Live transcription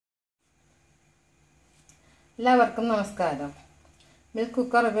എല്ലാവർക്കും നമസ്കാരം. Milk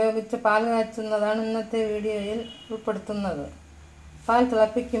cooker ഉപയോഗിച്ച് പാൽ കാച്ചുന്നതാണ് ഇന്നത്തെ വീഡിയോയിൽ ഉൾപ്പെടുത്തുന്നത്. പാൽ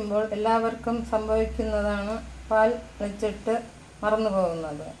തിളപ്പിക്കുമ്പോൾ എല്ലാവർക്കും സംഭവിക്കുന്നതാണ് പാൽ വെച്ചിട്ട് മറന്നു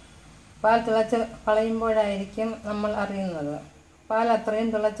പോകുന്നത്. പാൽ തിളച്ച് കളയുമ്പോഴായിരിക്കും നമ്മൾ അറിയുന്നത്. പാൽ അത്രയും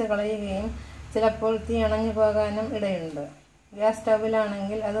തിളച്ച് കളയുകയും ചിലപ്പോൾ തീ അണഞ്ഞു പോകാനും ഇടയുണ്ട്. ഗ്യാസ്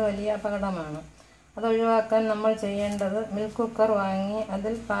സ്റ്റൗവിലാണെങ്കിൽ അത് വലിയ അപകടമാണ്. അതൊഴിവാക്കാൻ നമ്മൾ ചെയ്യേണ്ടത് മിൽക്ക് കുക്കർ വാങ്ങി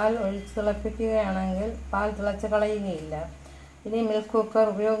അതിൽ പാൽ ഒഴിച്ച് തിളപ്പിക്കുകയാണെങ്കിൽ പാൽ തിളച്ച് കളയുകയില്ല. ഇനി മിൽക്ക് കുക്കർ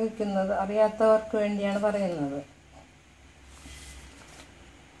ഉപയോഗിക്കുന്നത് അറിയാത്തവർക്ക് വേണ്ടിയാണ് പറയുന്നത്.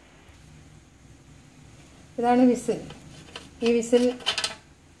 ഇതാണ് വിസിൽ. ഈ വിസിൽ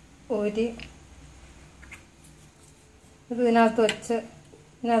ഊരി ഇതിനകത്ത് വെച്ച്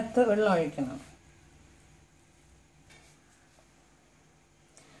ഇതിനകത്ത് വെള്ളം ഒഴിക്കണം.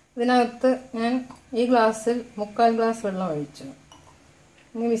 ഇതിനകത്ത് ഞാൻ ഈ ഗ്ലാസ്സിൽ 3/4 ഗ്ലാസ് വെള്ളം ഒഴിച്ചു.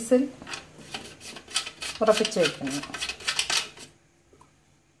 ഇനി വിസിൽ ഉറപ്പിച്ച് വയ്ക്കണം.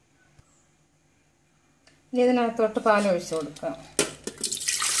 ഇനി ഇതിനകത്തോട്ട് പാൽ ഒഴിച്ചു കൊടുക്കാം.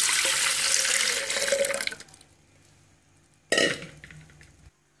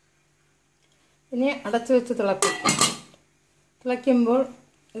 ഇനി അടച്ചു വെച്ച് തിളപ്പിക്കും. തിളയ്ക്കുമ്പോൾ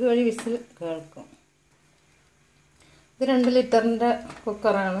ഇതുവഴി വിസിൽ കേൾക്കും. ഇത് 2 ലിറ്ററിൻ്റെ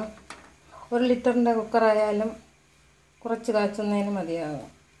കുക്കറാണ്. 1 ലിറ്ററിൻ്റെ കുക്കറായാലും കുറച്ച് കാച്ചുന്നതിന് മതിയാകും.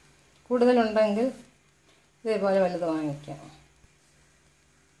 കൂടുതലുണ്ടെങ്കിൽ ഇതേപോലെ വലുത് വാങ്ങിക്കാം.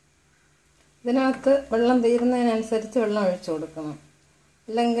 ഇതിനകത്ത് വെള്ളം തീരുന്നതിനനുസരിച്ച് വെള്ളം ഒഴിച്ചു കൊടുക്കണം.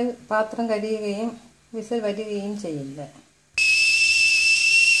 അല്ലെങ്കിൽ പാത്രം കരിയുകയും വിസിൽ വരികയും ചെയ്യില്ല.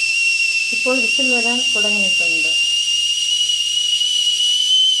 ഇപ്പോൾ വിസിൽ വരാൻ തുടങ്ങിയിട്ടുണ്ട്.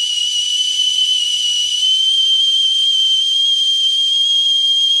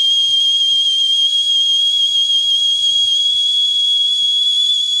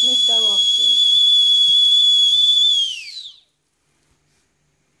 സ്റ്റവ് ഓഫ് ചെയ്യണം.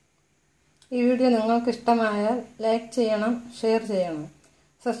 ഈ വീഡിയോ നിങ്ങൾക്ക് ഇഷ്ടമായാൽ ലൈക്ക് ചെയ്യണം, ഷെയർ ചെയ്യണം.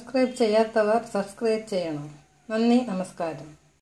 സബ്സ്ക്രൈബ് ചെയ്യാത്തവർ സബ്സ്ക്രൈബ് ചെയ്യണം. നന്ദി, നമസ്കാരം.